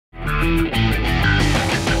Hey,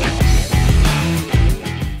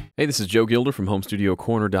 this is Joe Gilder from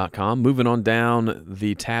HomeStudioCorner.com. Moving on down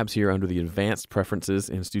the tabs here under the Advanced Preferences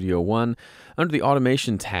in Studio One. Under the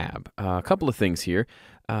Automation tab, a couple of things here.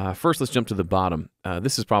 First, let's jump to the bottom.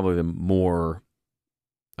 This is probably the more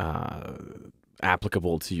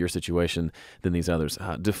applicable to your situation than these others.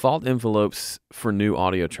 Default envelopes for new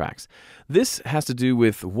audio tracks. This has to do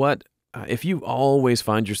with what, if you always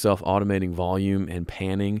find yourself automating volume and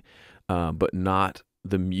panning, but not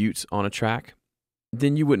the mutes on a track,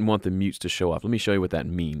 then you wouldn't want the mutes to show up. Let me show you what that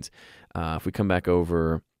means. If we come back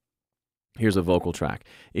over, here's a vocal track.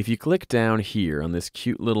 If you click down here on this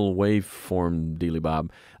cute little waveform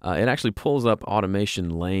dealy-bob, it actually pulls up automation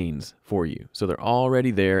lanes for you. So they're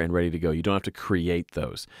already there and ready to go. You don't have to create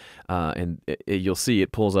those. And you'll see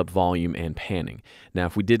it pulls up volume and panning. Now,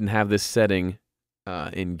 if we didn't have this setting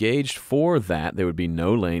engaged for that, there would be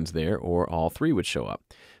no lanes there, or all three would show up.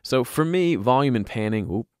 So for me, volume and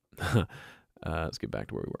panning, let's get back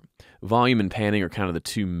to where we were. Volume and panning are kind of the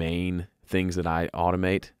two main things that I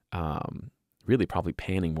automate. Really probably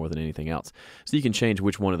panning more than anything else. So you can change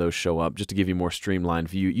which one of those show up just to give you a more streamlined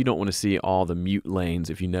view. You don't want to see all the mute lanes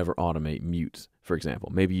if you never automate mutes, for example.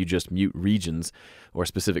 Maybe you just mute regions or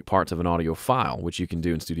specific parts of an audio file, which you can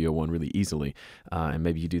do in Studio One really easily. And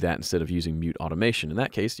maybe you do that instead of using mute automation. In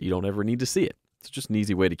that case, you don't ever need to see it. It's just an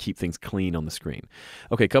easy way to keep things clean on the screen.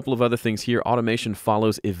 Okay, a couple of other things here. Automation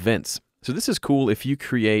follows events. So this is cool if you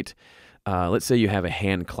create, let's say you have a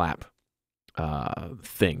hand clap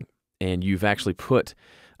thing, and you've actually put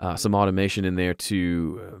some automation in there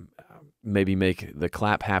to maybe make the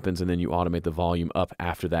clap happens, and then you automate the volume up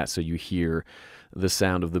after that so you hear the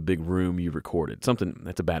sound of the big room you recorded. Something,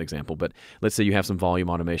 that's a bad example, but let's say you have some volume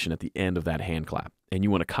automation at the end of that hand clap, and you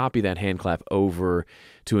want to copy that hand clap over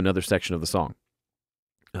to another section of the song.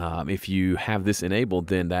 If you have this enabled,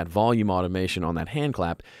 then that volume automation on that hand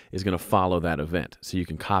clap is going to follow that event. So you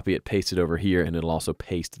can copy it, paste it over here, and it'll also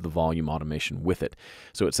paste the volume automation with it.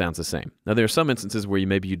 So it sounds the same. Now, there are some instances where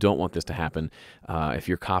maybe you don't want this to happen. If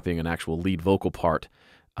you're copying an actual lead vocal part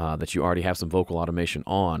that you already have some vocal automation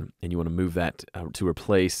on, and you want to move that to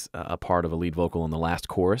replace a part of a lead vocal in the last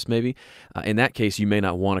chorus, maybe. In that case, you may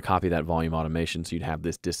not want to copy that volume automation, so you'd have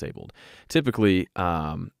this disabled. Typically,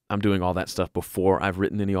 I'm doing all that stuff before I've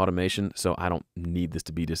written any automation, so I don't need this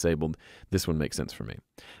to be disabled. This one makes sense for me.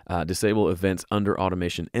 Disable events under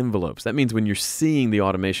automation envelopes. That means when you're seeing the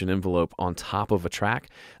automation envelope on top of a track,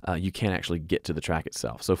 you can't actually get to the track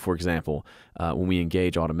itself. So for example, when we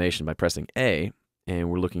engage automation by pressing A,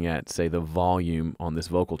 and we're looking at, say, the volume on this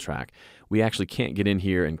vocal track, we actually can't get in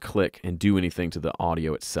here and click and do anything to the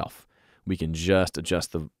audio itself. We can just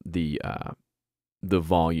adjust the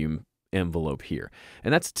volume envelope here.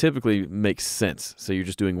 And that's typically makes sense. So you're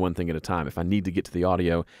just doing one thing at a time. If I need to get to the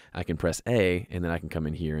audio, I can press A, and then I can come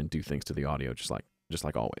in here and do things to the audio just like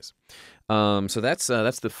always. So that's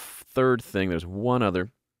the third thing. There's one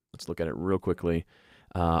other. Let's look at it real quickly.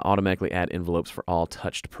 Automatically add envelopes for all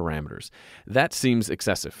touched parameters. That seems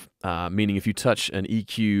excessive, meaning if you touch an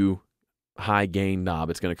EQ high gain knob,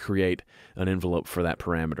 it's going to create an envelope for that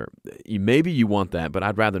parameter. Maybe you want that, but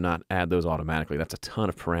I'd rather not add those automatically. That's a ton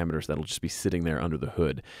of parameters that'll just be sitting there under the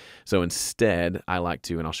hood. So instead, I like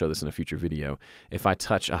to, and I'll show this in a future video, if I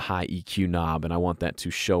touch a high EQ knob and I want that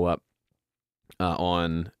to show up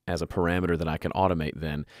on as a parameter that I can automate,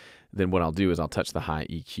 then what I'll do is I'll touch the high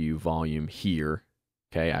EQ volume here.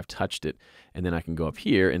 Okay, I've touched it, and then I can go up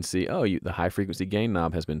here and see, oh, the high frequency gain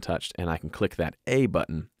knob has been touched, and I can click that A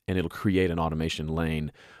button, and it'll create an automation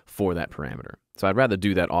lane for that parameter. So I'd rather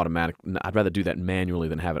do that manually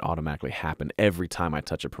than have it automatically happen every time I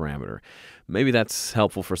touch a parameter. Maybe that's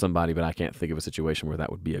helpful for somebody, but I can't think of a situation where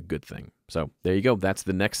that would be a good thing. So there you go. That's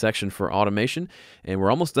the next section for automation, and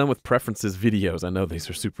we're almost done with preferences videos. I know these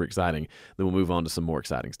are super exciting. Then we'll move on to some more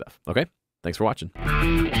exciting stuff. Okay, thanks for watching.